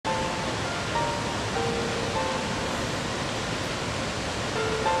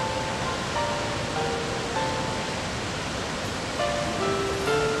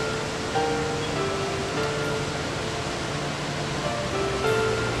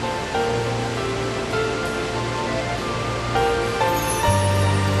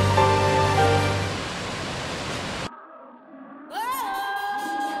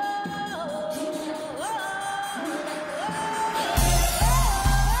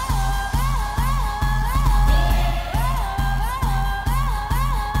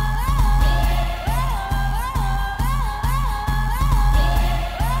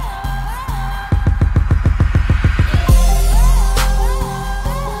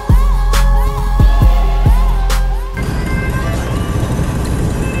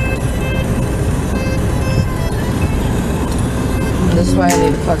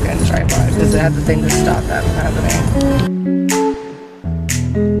fucking tripod because it had the thing to stop that from happening.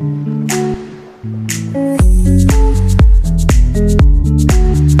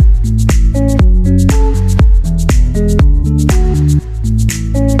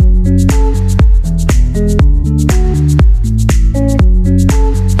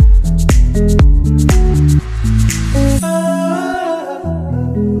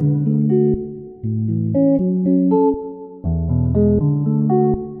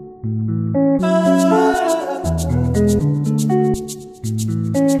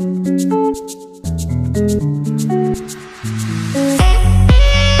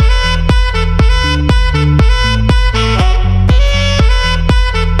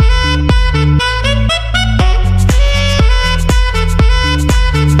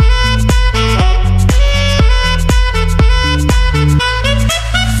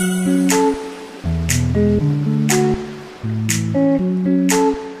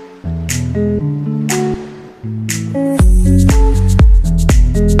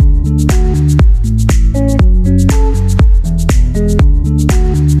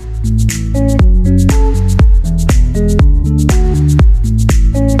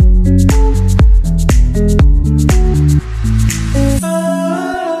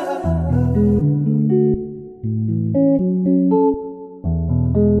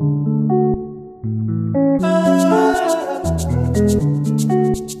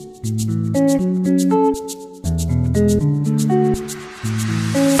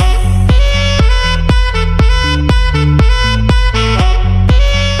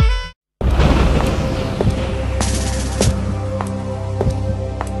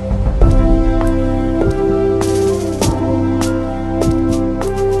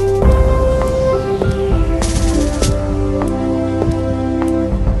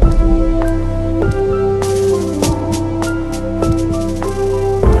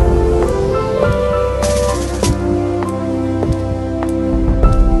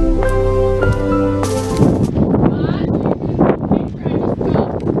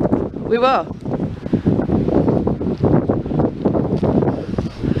 We will.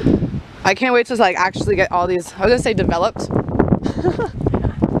 I can't wait to like actually get all these, I was gonna say developed,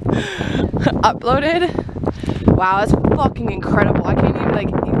 uploaded. Wow, that's fucking incredible. I can't even like,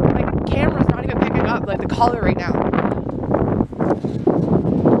 my camera's not even picking up like the color right now.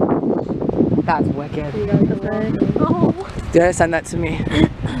 That's wicked. Oh. You gotta send that to me.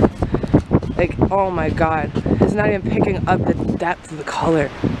 Like, oh my god. It's not even picking up the depth of the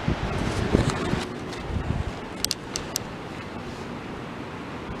color.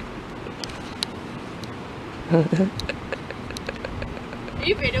 Are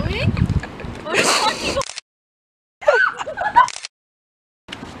you videoing? What the fuck are you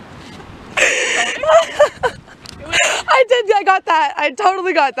I got that. I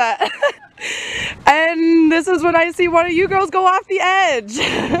totally got that. And this is when I see one of you girls go off the edge.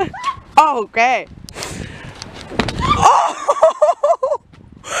 Oh, okay. Oh!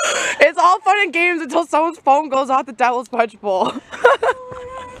 It's all fun and games until someone's phone goes off the devil's punch bowl.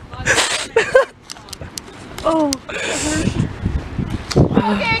 Oh.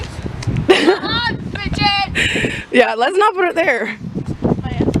 Okay. Come on, bitches. Yeah, let's not put it there.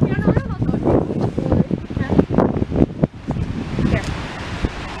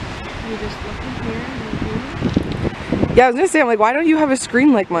 Yeah, I was gonna say, I'm like, why don't you have a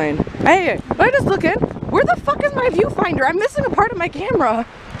screen like mine? Hey, I just look in. Where the fuck is my viewfinder? I'm missing a part of my camera.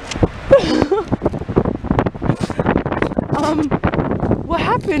 What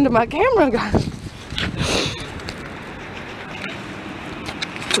happened to my camera, guys?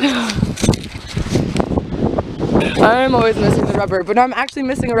 I'm always missing the rubber, but no, I'm actually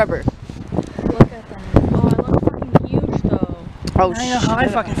missing a rubber. Look at that. Oh, I look fucking huge though. Oh, I know how I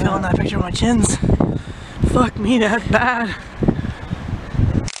fucking feel in that picture of my chins. Fuck me, that's bad.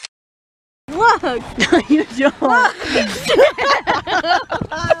 Look! You don't.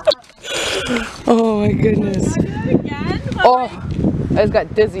 Oh my goodness. Can I do that again? Oh, I just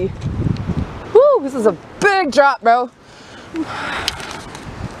got dizzy. Woo, this is a big drop, bro.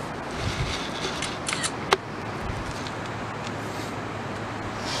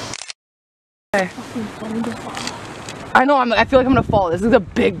 Okay. I know, I feel like I'm gonna fall. This is a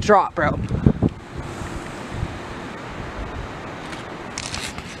big drop, bro.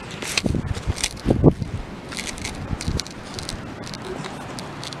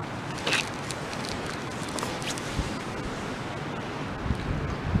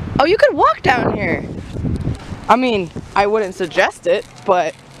 Oh, you could walk down here. I mean, I wouldn't suggest it,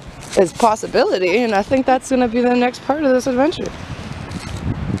 but it's a possibility, and I think that's gonna be the next part of this adventure.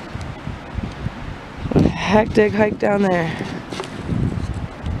 Hectic hike down there.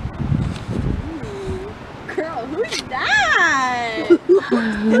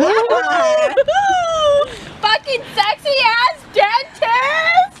 Fucking sexy ass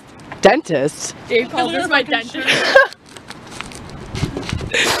dentist! Dentist? Dave calls this my dentist.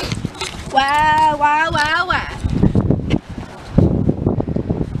 Wow, wow, wow, wow.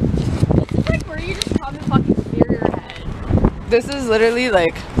 It's like where you just come and fucking clear your head. This is literally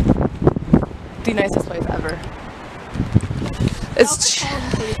like the nicest place ever. It's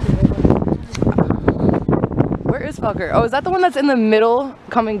where is Falker? Oh, is that the one that's in the middle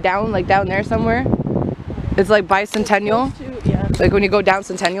coming down, like down there somewhere? It's like Bicentennial. Yeah. Like when you go down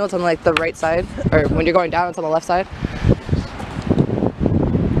Centennial, it's on like the right side, or when you're going down, it's on the left side.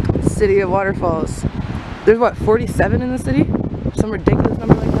 City of Waterfalls. There's what, 47 in the city? Some ridiculous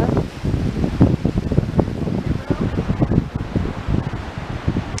number like that.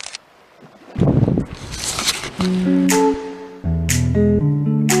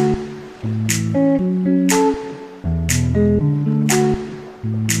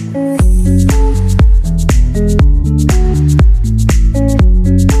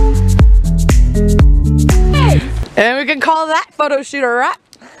 And we can call that photo shoot a wrap.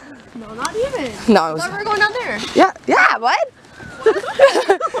 No, not even. No, I thought we were going down there. yeah, what?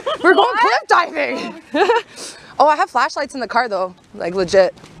 We're going cliff diving. Oh, I have flashlights in the car though, like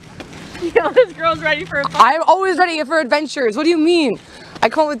legit. Yo, this girl's ready for a I'm always ready for adventures. What do you mean? I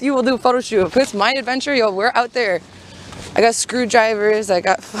come with you, we'll do a photo shoot. If it's my adventure, yo, we're out there. I got screwdrivers, I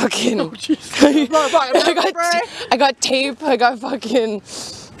got fucking... Oh, I got tape, I got fucking...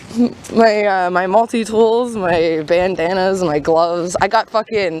 my multi-tools, my bandanas, my gloves. I got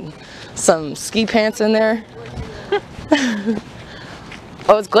fucking some ski pants in there.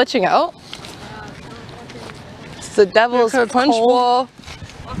 Oh, it's glitching out? It's the devil's punch bowl.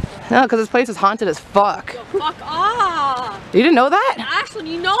 No, because this place is haunted as fuck. Yo, fuck off! You didn't know that? Ashlyn,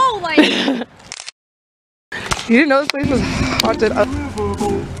 you know, like... You didn't know this place was haunted up?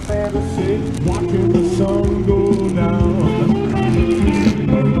 Watching the sun go down.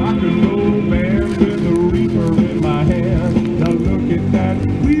 Rock and roll band with a reefer in my hand. Now look at that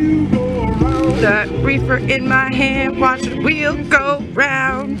wheel go around. That reefer in my hand, watch the wheel go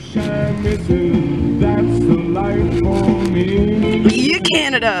round. Shine, missus, that's the life for me. Yeah,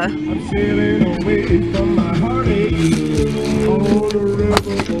 Canada. I'm sailing away from my heartache. On the river.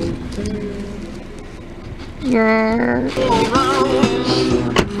 Yeah.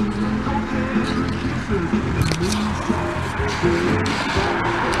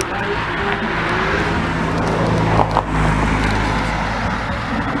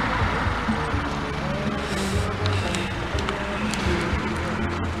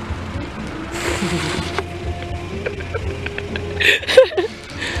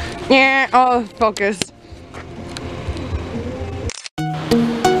 Yeah, oh, focus.